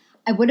it.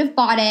 I would have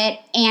bought it,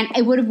 and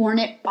I would have worn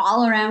it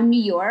all around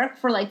New York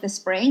for like the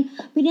spring.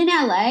 But in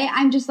LA,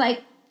 I'm just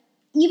like,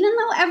 even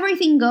though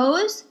everything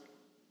goes,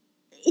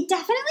 it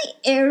definitely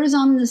errs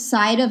on the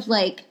side of,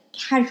 like,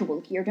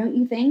 casual here, don't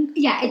you think?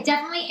 Yeah, it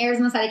definitely errs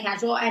on the side of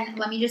casual. And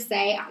let me just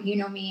say, you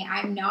know me,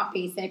 I'm not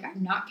basic.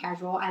 I'm not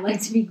casual. I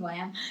like to be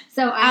glam.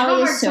 So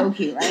Allie is so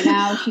cute right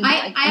now. She's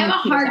I have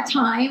a hard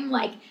time,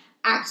 like,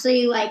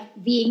 actually, like,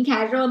 being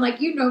casual. And, like,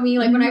 you know me,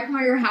 like, when I come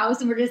to your house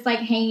and we're just, like,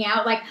 hanging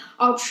out, like,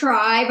 I'll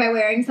try by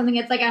wearing something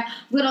that's, like, a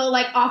little,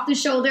 like,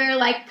 off-the-shoulder,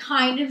 like,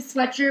 kind of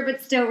sweatshirt but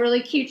still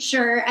really cute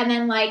shirt. And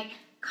then, like,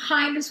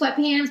 kind of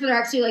sweatpants, but they're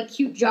actually like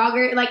cute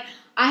jogger. Like,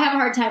 I have a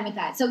hard time with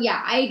that. So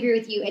yeah, I agree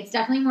with you. It's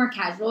definitely more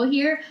casual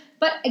here.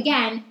 But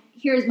again,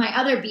 here's my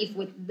other beef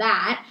with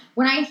that.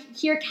 When I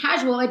hear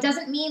casual, it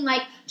doesn't mean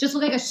like just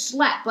look like a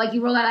schlep, like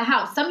you roll out of the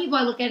house. Some people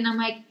I look at and I'm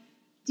like,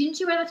 didn't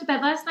you wear that to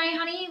bed last night,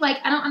 honey? Like,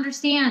 I don't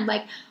understand.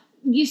 Like,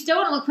 you still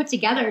want to look put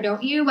together,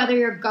 don't you? Whether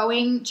you're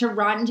going to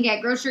run to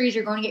get groceries,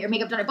 you're going to get your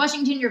makeup done at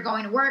Bushington, you're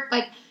going to work,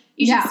 like,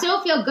 you should still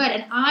feel good.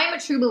 And I'm a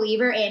true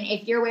believer in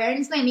if you're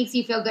wearing something that makes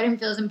you feel good and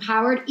feels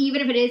empowered, even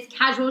if it is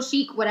casual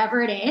chic,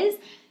 whatever it is,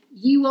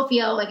 you will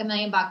feel like $1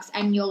 million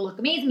and you'll look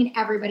amazing. And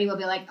everybody will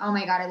be like, oh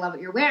my God, I love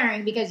what you're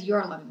wearing because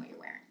you're loving what you're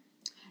wearing.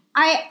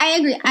 I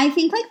agree. I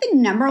think like the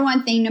number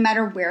one thing, no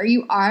matter where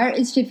you are,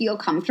 is to feel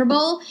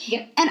comfortable.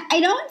 Yep. And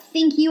I don't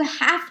think you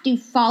have to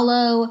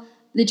follow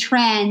the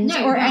trends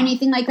or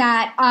anything like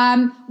that,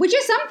 which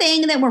is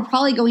something that we're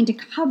probably going to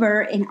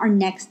cover in our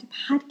next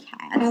podcast.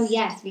 Oh,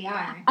 yes, we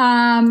are.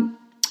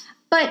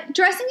 But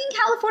dressing in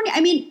California,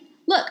 I mean,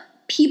 look,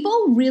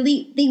 people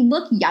really, they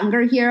look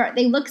younger here.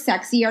 They look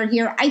sexier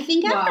here. I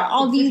think after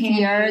all these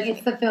years.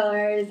 It's the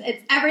fillers.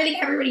 It's everything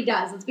everybody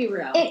does. Let's be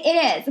real.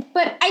 It is.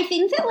 But I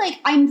think that, like,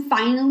 I'm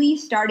finally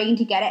starting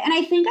to get it. And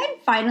I think I'm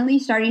finally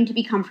starting to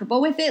be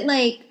comfortable with it.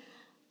 Like,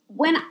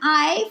 when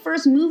I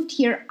first moved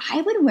here, I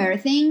would wear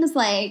things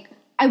like,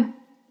 I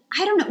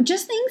don't know,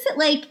 just things that,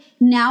 like,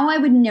 now I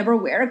would never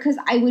wear because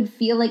I would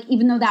feel like,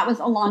 even though that was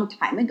a long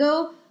time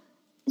ago,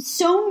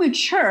 so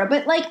mature.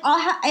 But, like,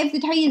 I have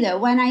to tell you, though,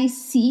 when I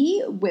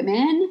see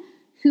women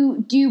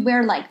who do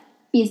wear, like,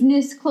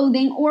 business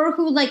clothing or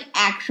who, like,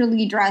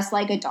 actually dress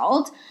like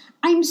adults,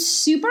 I'm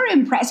super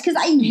impressed because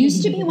I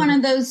used to be one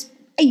of those.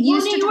 I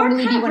used to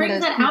totally be one of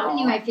those that people. out in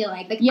you, I feel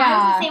like. Like,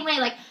 I was the same way.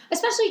 Like,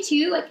 especially,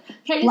 too, like,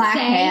 can I just black say,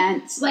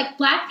 pants. like,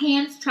 black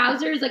pants,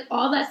 trousers, like,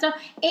 all that stuff.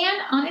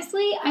 And,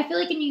 honestly, I feel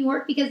like in New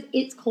York, because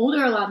it's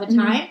colder a lot of the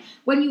time,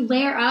 when you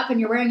layer up and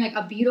you're wearing, like,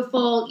 a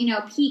beautiful, you know,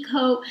 pea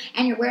coat,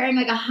 and you're wearing,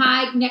 like, a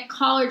high neck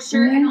collared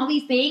shirt and all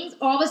these things,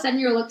 all of a sudden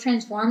your look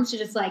transforms to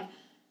just, like,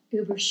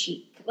 uber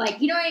chic.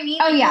 Like, you know what I mean?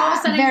 Oh, like, yeah. all of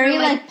a sudden Very,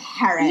 like,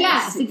 Paris.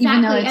 Yes, exactly.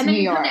 Even though it's and then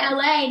New you come York. to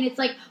LA and it's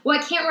like, well,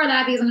 I can't wear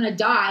that because I'm going to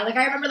die. Like,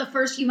 I remember the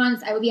first few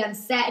months I would be on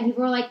set and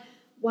people were like,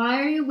 why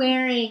are you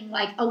wearing,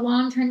 like, a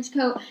long trench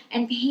coat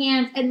and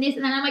pants and this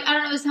and that? I'm like, I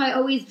don't know. This is how I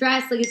always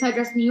dress. Like, this is how I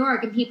dress in New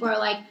York. And people are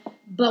like,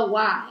 but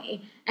why?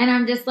 And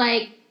I'm just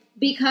like,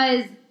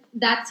 because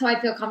that's how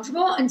I feel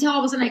comfortable until all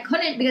of a sudden I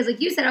couldn't because,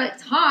 like you said, oh,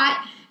 it's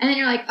hot. And then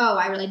you're like, oh,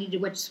 I really need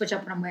to switch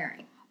up what I'm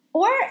wearing.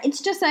 Or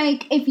it's just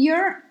like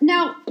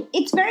now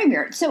it's very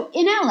weird. So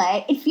in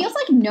LA, it feels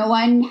like no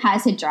one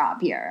has a job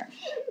here.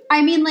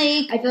 I mean,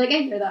 like, I feel like I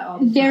hear that all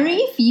the time.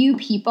 Very few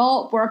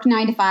people work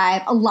 9 to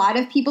 5. A lot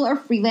of people are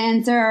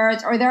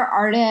freelancers or they're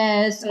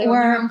artists or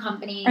run their own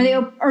company.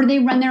 Or they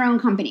run their own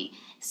company.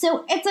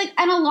 So it's like,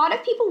 and a lot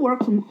of people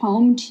work from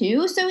home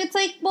too. So it's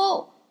like,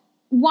 well,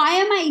 why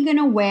am I going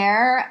to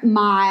wear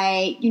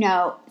my,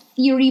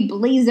 theory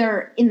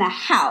blazer in the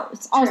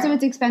house? True. Also,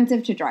 it's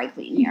expensive to dry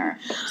clean here.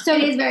 So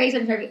it is very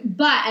expensive.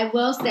 But I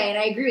will say, and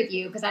I agree with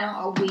you because I don't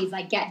always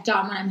get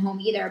done when I'm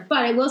home either. But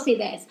I will say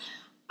this.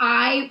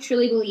 I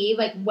truly believe,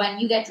 when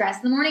you get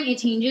dressed in the morning, it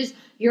changes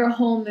your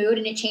whole mood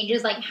and it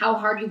changes, how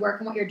hard you work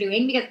and what you're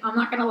doing. Because I'm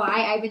not going to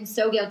lie, I've been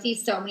so guilty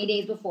so many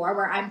days before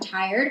where I'm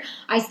tired.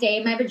 I stay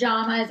in my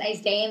pajamas. I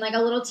stay in,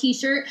 a little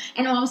T-shirt.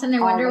 And all of a sudden I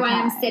wonder why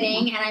I'm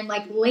sitting and I'm,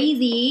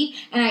 lazy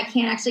and I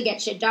can't actually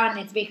get shit done. And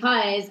it's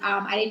because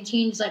I didn't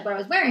change, what I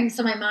was wearing.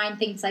 So my mind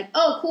thinks,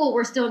 oh, cool,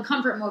 we're still in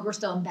comfort mode. We're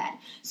still in bed.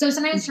 So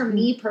sometimes for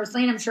me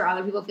personally, and I'm sure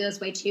other people feel this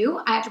way too,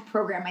 I have to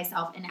program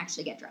myself and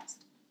actually get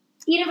dressed.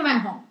 Even if I'm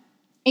at home.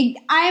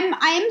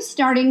 I'm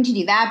starting to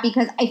do that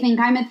because I think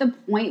I'm at the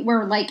point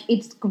where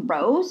it's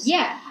gross.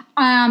 Yeah.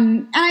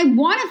 And I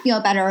want to feel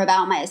better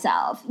about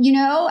myself,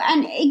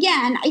 And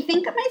again, I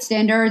think my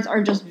standards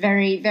are just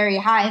very, very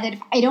high. That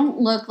if I don't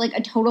look like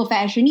a total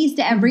fashionista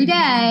every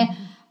day,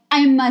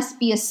 I must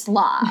be a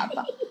slob.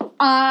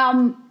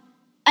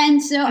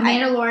 And so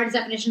Amanda Lauren's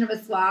definition of a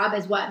slob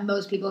is what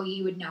most people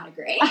you would not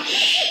agree.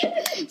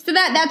 So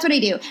that's what I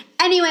do.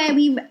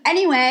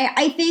 Anyway,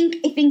 I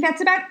think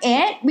that's about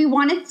it. We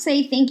want to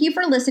say thank you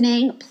for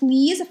listening.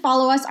 Please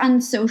follow us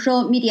on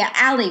social media.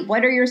 Allie,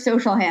 what are your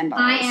social handles?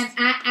 I am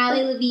at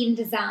Allie Levine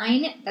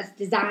Design. That's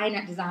design,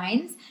 not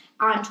designs.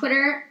 On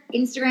Twitter,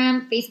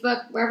 Instagram,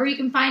 Facebook, wherever you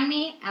can find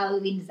me, Allie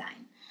Levine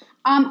Design.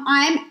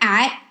 I'm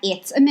at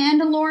It's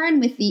Amanda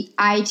Lauren with the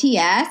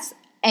ITS.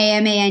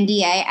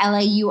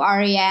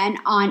 AMANDALAUREN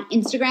on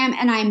Instagram,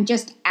 and I'm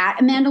just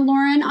at Amanda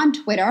Lauren on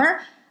Twitter.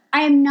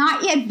 I am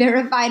not yet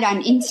verified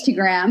on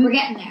Instagram. We're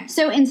getting there.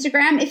 So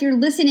Instagram, if you're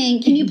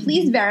listening, can you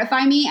please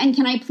verify me, and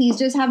can I please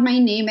just have my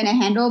name and a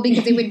handle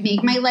because it would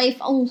make my life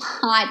a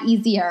lot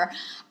easier.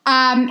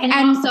 And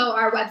also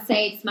our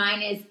websites,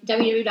 mine is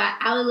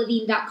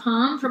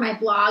www.allielevine.com for my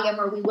blog and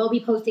where we will be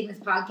posting this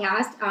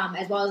podcast,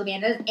 as well as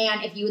Amanda's.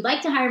 And if you would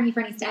like to hire me for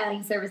any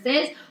styling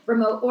services,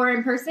 remote or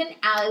in person,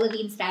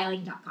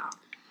 allielevinestyling.com.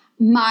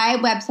 My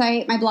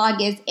website, my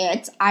blog is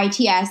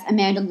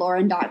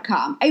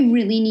itsamandalauren.com. I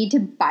really need to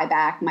buy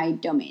back my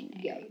domain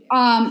name. Yeah,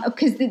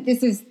 because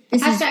this is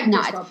Hashtag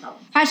not. First World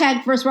Problems.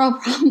 Hashtag First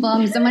World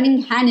Problems. Someone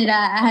in Canada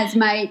has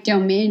my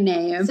domain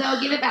name. So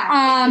give it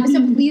back. So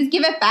please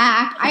give it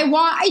back.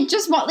 I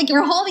just want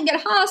you're holding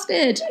it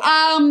hostage.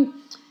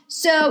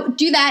 So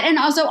do that. And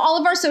also all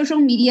of our social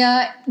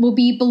media will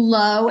be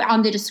below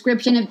on the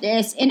description of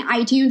this in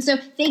iTunes. So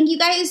thank you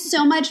guys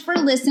so much for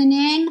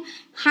listening.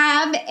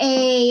 Have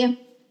a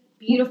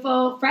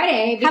beautiful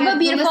Friday. Have a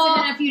beautiful. We'll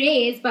listen in a few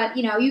days, but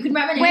you can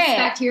reminisce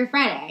back to your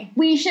Friday.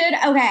 We should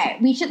have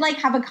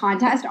a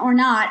contest or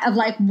not of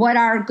what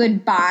our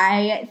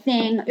goodbye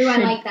thing. Ooh, I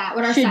like that.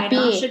 What our sign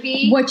off should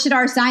be. What should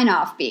our sign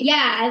off be?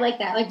 Yeah, I like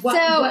that.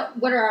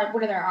 What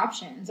are their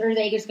options? Or are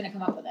they just going to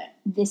come up with it?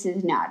 This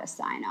is not a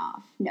sign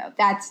off. No,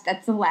 that's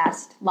the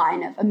last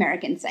line of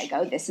American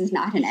Psycho. This is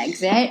not an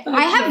exit. Okay.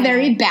 I have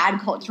very bad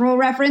cultural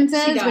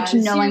references, which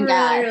no one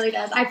gets. She really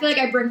does. I feel like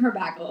I bring her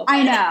back a little bit.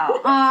 I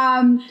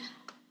know.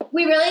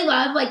 We really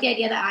love the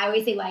idea that I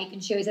always say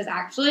and she always says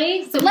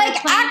actually. So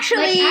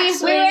actually.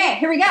 Wait,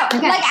 here we go.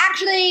 Okay.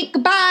 Actually,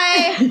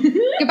 goodbye.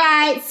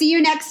 Goodbye. See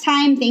you next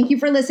time. Thank you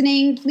for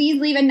listening. Please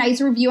leave a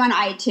nice review on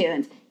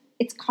iTunes.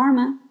 It's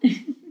karma.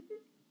 Wait,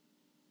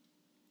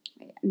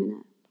 I'm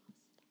gonna.